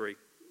 and 23.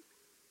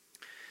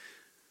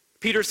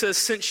 Peter says,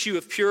 since you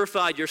have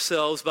purified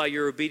yourselves by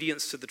your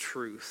obedience to the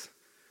truth,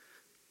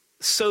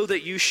 so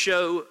that you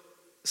show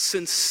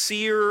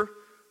sincere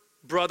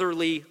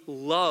brotherly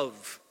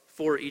love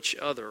for each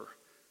other.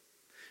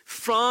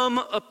 From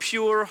a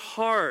pure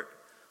heart,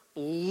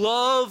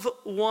 love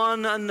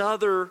one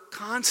another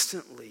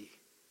constantly.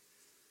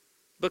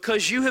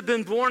 Because you have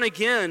been born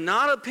again,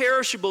 not of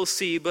perishable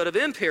seed, but of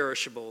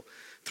imperishable,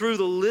 through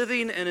the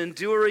living and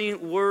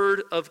enduring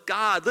word of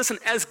God. Listen,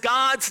 as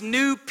God's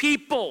new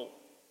people,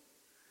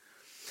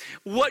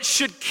 what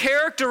should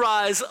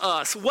characterize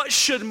us, what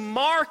should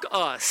mark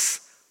us,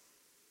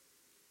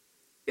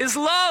 is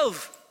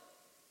love.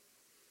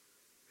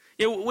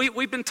 You know,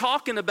 we've been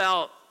talking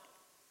about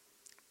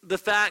the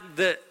fact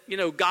that,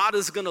 God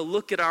is going to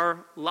look at our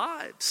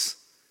lives.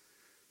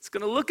 It's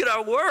going to look at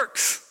our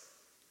works.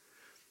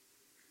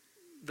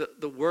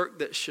 The work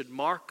that should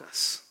mark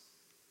us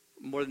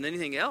more than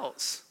anything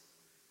else,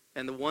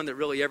 and the one that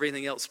really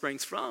everything else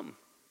springs from,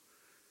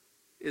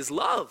 is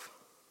love.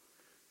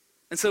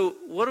 And so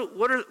what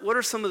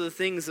are some of the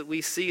things that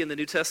we see in the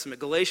New Testament?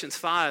 Galatians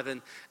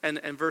 5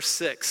 and verse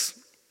 6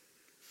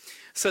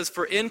 says,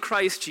 for in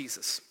Christ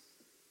Jesus,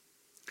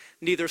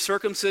 neither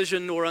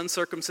circumcision nor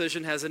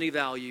uncircumcision has any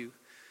value.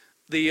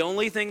 The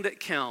only thing that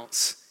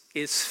counts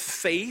is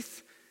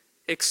faith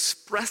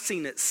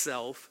expressing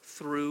itself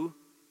through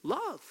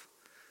love.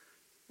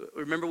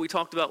 Remember we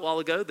talked about a while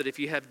ago that if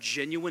you have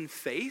genuine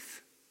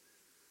faith,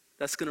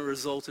 that's going to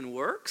result in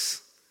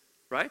works,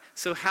 right?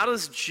 So how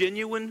does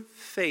genuine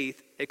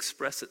faith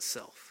express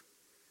itself?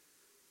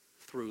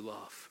 Through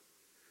love.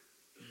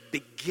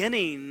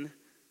 Beginning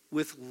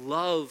with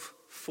love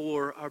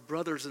for our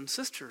brothers and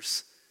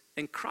sisters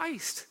in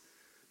Christ.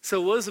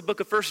 So what does the book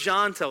of 1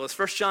 John tell us?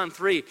 1 John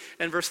 3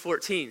 and verse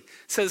 14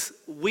 says,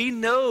 we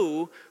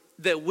know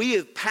that we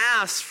have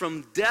passed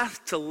from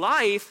death to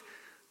life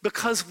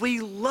because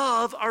we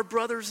love our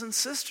brothers and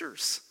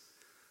sisters.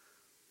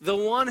 The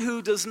one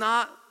who does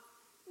not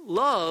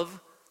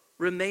love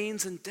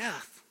remains in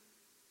death.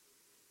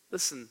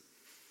 Listen,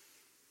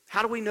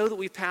 how do we know that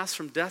we passed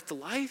from death to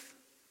life?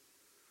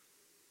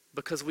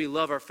 Because we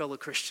love our fellow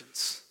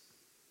Christians.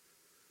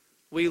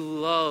 We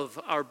love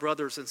our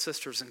brothers and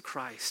sisters in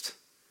Christ.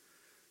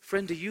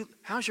 Friend,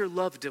 how's your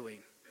love doing?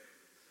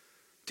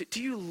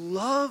 Do you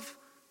love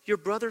your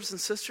brothers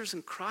and sisters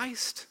in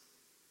Christ?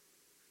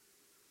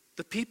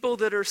 The people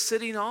that are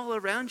sitting all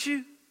around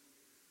you?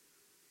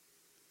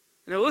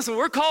 Listen,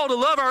 we're called to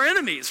love our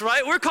enemies,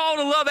 right? We're called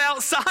to love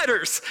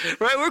outsiders,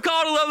 right? We're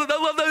called to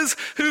love those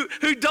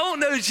who don't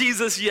know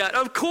Jesus yet.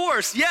 Of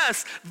course,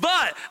 yes,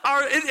 but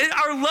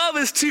our love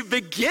is to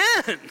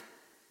begin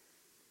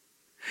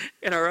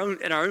in our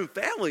own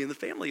family, in the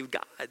family of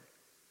God.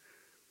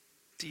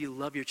 Do you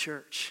love your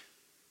church?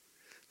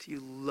 Do you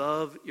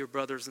love your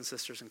brothers and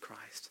sisters in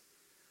Christ?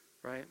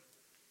 Right?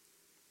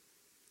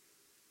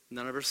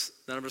 None of us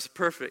are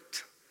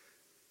perfect.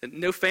 And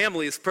no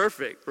family is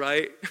perfect,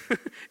 right?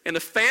 In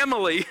a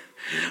family,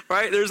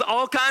 right, there's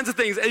all kinds of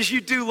things. As you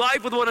do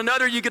life with one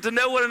another, you get to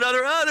know one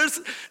another.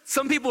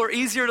 Some people are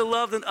easier to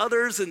love than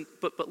others,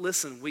 but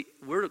listen,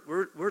 we're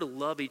to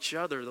love each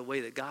other the way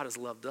that God has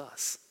loved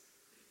us.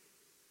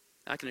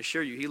 I can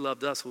assure you, he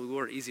loved us when we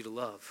weren't easy to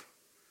love.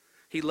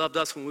 He loved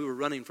us when we were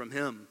running from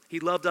him. He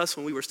loved us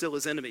when we were still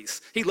his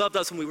enemies. He loved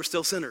us when we were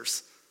still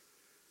sinners.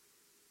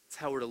 That's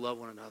how we're to love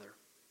one another,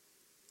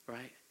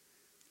 right?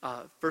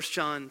 1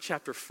 John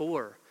chapter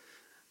 4,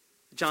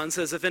 John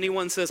says, if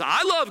anyone says,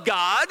 I love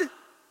God,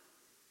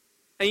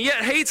 and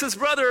yet hates his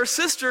brother or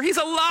sister, he's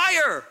a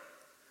liar.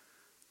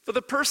 For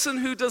the person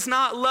who does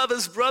not love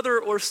his brother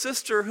or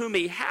sister whom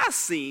he has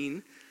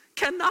seen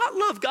cannot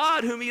love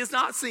God whom he has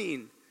not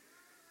seen.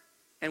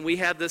 And we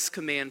have this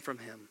command from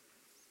him.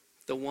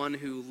 The one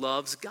who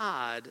loves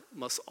God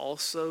must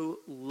also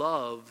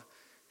love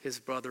his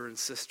brother and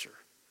sister.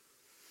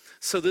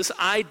 So this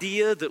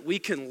idea that we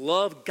can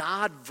love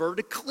God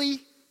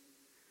vertically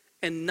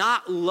and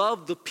not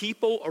love the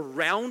people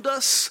around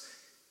us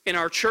in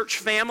our church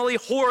family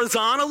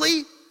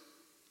horizontally,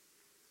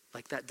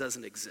 like that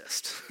doesn't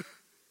exist.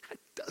 That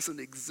doesn't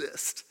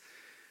exist,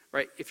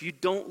 right? If you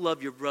don't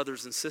love your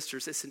brothers and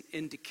sisters, it's an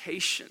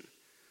indication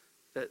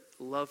that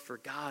love for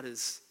God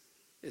is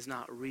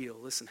not real.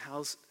 Listen,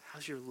 how's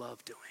your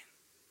love doing?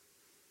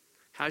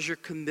 How's your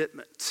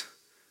commitment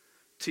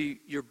to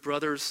your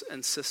brothers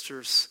and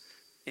sisters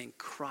in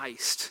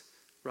Christ,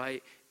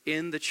 right?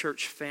 In the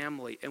church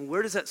family. And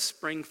where does that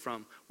spring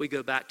from? We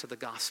go back to the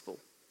gospel.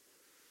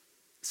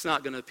 It's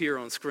not going to appear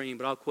on screen,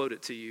 but I'll quote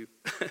it to you.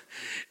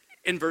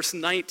 In verse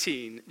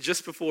 19,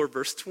 just before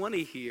verse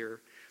 20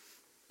 here,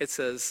 it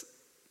says,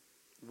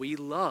 we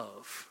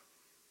love.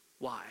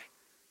 Why?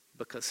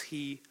 Because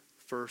he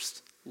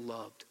first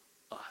loved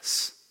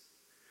us.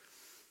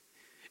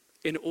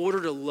 In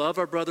order to love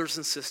our brothers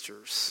and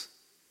sisters,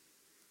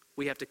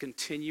 we have to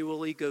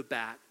continually go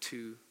back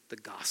to the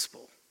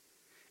gospel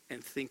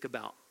and think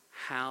about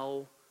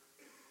how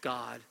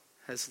God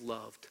has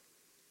loved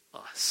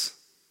us.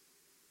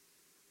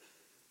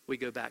 We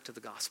go back to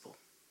the gospel.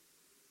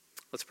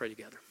 Let's pray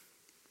together.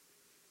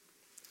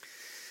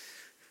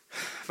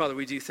 Father,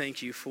 we do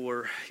thank you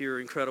for your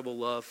incredible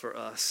love for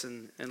us.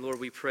 And Lord,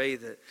 we pray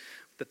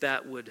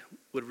that would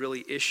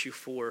really issue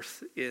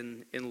forth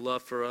in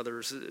love for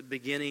others,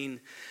 beginning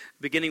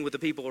with the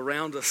people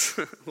around us,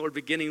 Lord,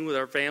 beginning with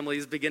our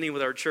families, beginning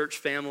with our church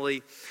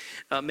family.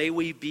 May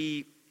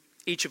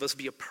each of us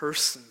be a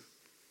person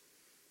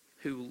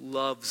who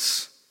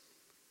loves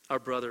our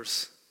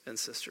brothers and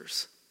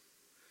sisters.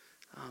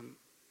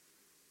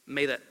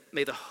 May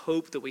the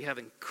hope that we have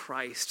in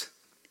Christ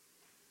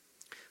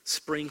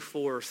spring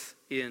forth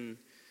in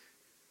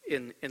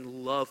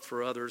love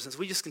for others. As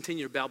we just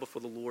continue to bow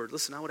before the Lord,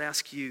 listen, I would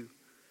ask you,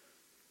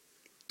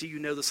 do you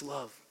know this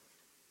love?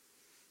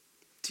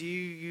 Do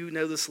you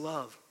know this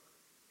love?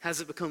 Has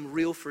it become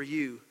real for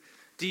you?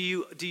 Do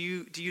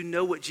you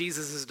know what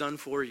Jesus has done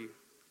for you?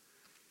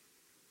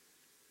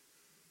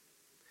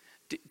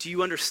 Do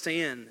you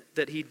understand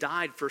that he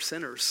died for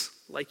sinners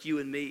like you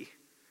and me?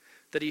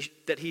 That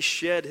he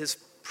shed his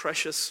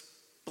precious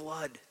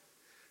blood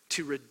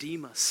to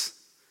redeem us?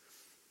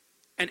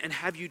 And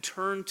have you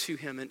turned to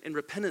him in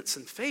repentance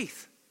and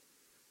faith?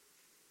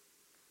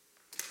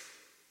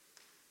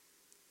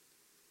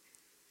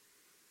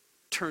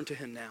 Turn to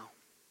him now.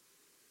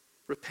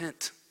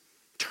 Repent.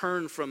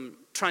 Turn from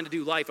trying to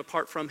do life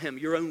apart from him,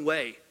 your own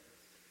way.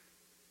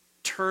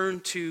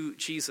 Turn to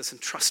Jesus and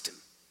trust him.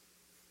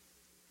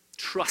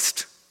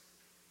 Trust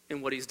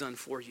in what he's done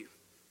for you.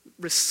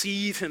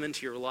 Receive him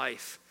into your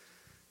life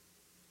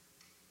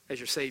as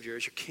your Savior,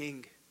 as your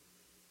King.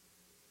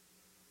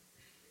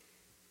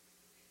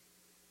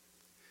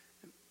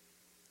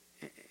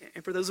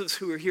 And for those of us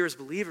who are here as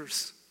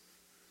believers,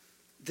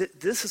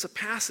 this is a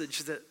passage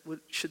that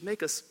should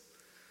make us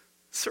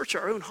search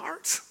our own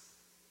hearts.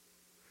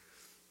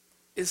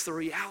 Is the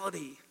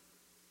reality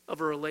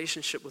of a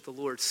relationship with the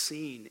Lord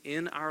seen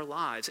in our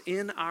lives,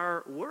 in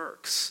our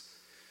works,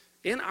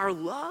 in our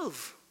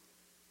love?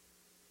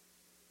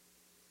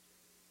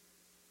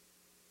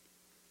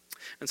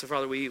 And so,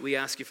 Father, we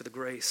ask you for the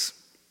grace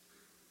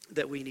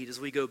that we need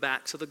as we go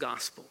back to the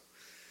gospel,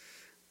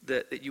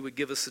 that you would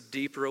give us a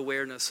deeper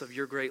awareness of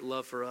your great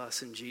love for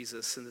us in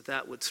Jesus, and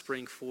that would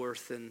spring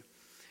forth in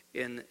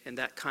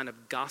that kind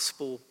of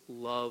gospel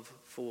love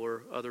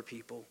for other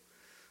people,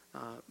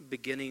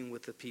 beginning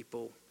with the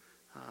people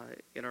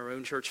in our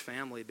own church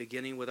family,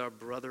 beginning with our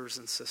brothers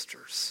and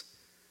sisters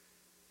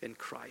in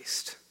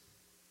Christ.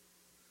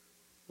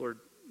 Lord,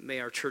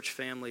 may our church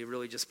family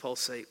really just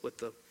pulsate with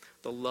the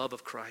love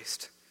of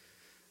Christ,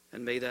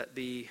 and may that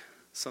be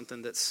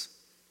something that's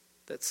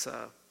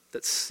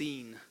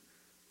seen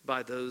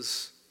by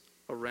those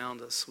around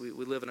us. We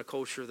live in a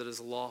culture that is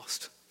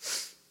lost,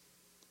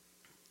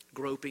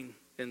 groping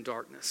in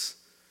darkness.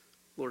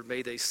 Lord,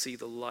 may they see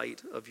the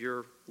light of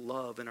your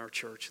love in our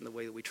church and the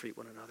way that we treat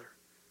one another.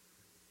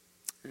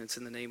 And it's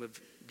in the name of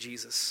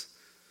Jesus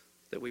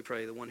that we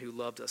pray, the one who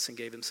loved us and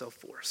gave himself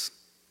for us.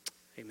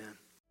 Amen.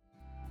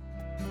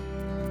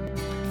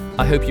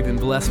 I hope you've been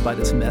blessed by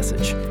this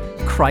message.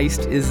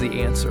 Christ is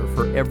the answer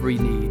for every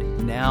need,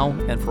 now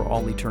and for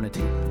all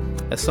eternity.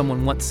 As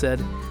someone once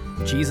said,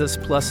 Jesus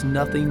plus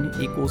nothing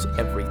equals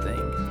everything,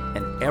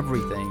 and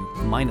everything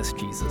minus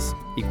Jesus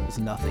equals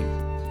nothing.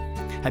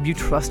 Have you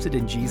trusted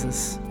in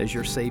Jesus as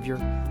your Savior?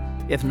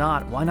 If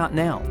not, why not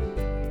now?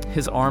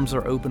 His arms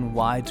are open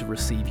wide to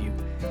receive you.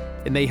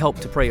 It may help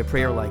to pray a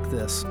prayer like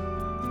this.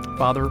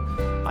 Father,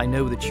 I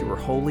know that you are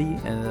holy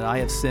and that I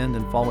have sinned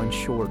and fallen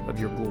short of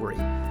your glory.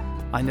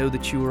 I know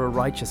that you are a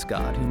righteous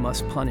God who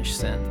must punish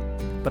sin,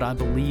 but I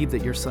believe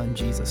that your Son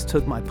Jesus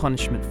took my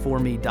punishment for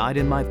me, died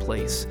in my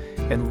place,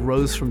 and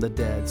rose from the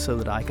dead so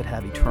that I could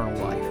have eternal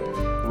life.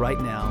 Right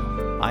now,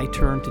 I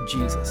turn to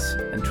Jesus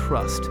and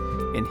trust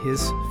in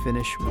his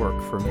finished work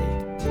for me.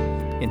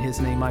 In his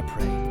name I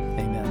pray,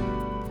 amen.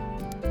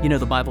 You know,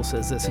 the Bible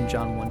says this in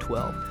John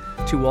 1:12,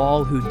 to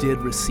all who did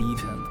receive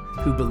him,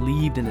 who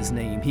believed in his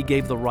name, he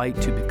gave the right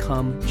to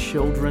become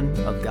children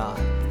of God.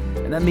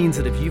 And that means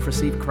that if you've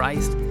received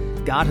Christ,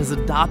 God has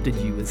adopted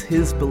you as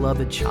his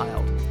beloved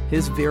child,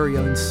 his very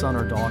own son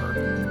or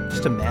daughter.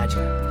 Just imagine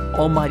it.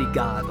 Almighty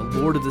God, the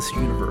Lord of this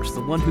universe,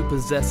 the one who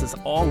possesses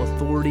all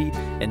authority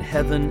in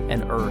heaven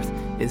and earth,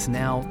 is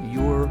now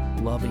your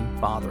loving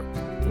Father,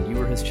 and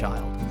you are his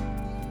child.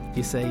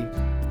 You say,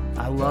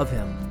 I love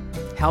him.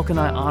 How can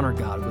I honor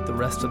God with the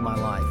rest of my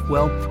life?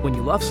 Well, when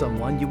you love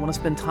someone, you want to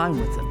spend time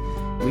with them.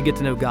 We get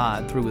to know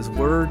God through his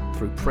word,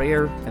 through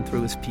prayer, and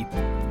through his people.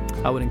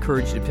 I would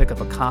encourage you to pick up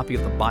a copy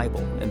of the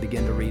Bible and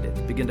begin to read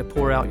it. Begin to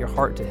pour out your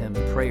heart to him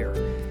in prayer.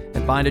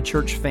 And find a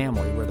church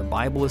family where the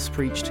Bible is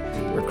preached,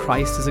 where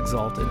Christ is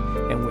exalted,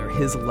 and where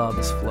his love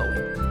is flowing.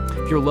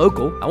 If you're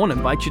local, I want to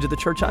invite you to the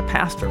church I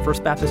pastor,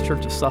 First Baptist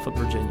Church of Suffolk,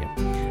 Virginia.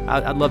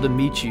 I'd love to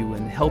meet you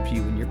and help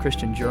you in your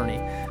Christian journey.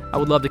 I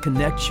would love to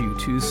connect you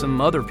to some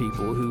other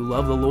people who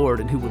love the Lord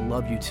and who would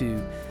love you too.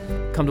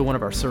 Come to one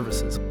of our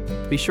services.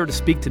 Be sure to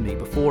speak to me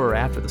before or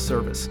after the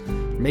service.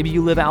 Maybe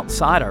you live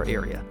outside our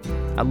area.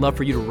 I'd love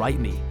for you to write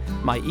me.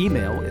 My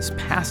email is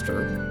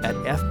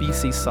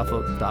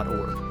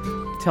pastor@fbcsuffolk.org.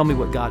 Tell me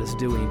what God is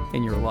doing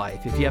in your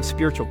life. If you have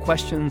spiritual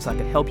questions I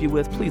can help you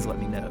with, please let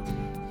me know.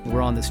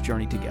 We're on this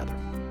journey together.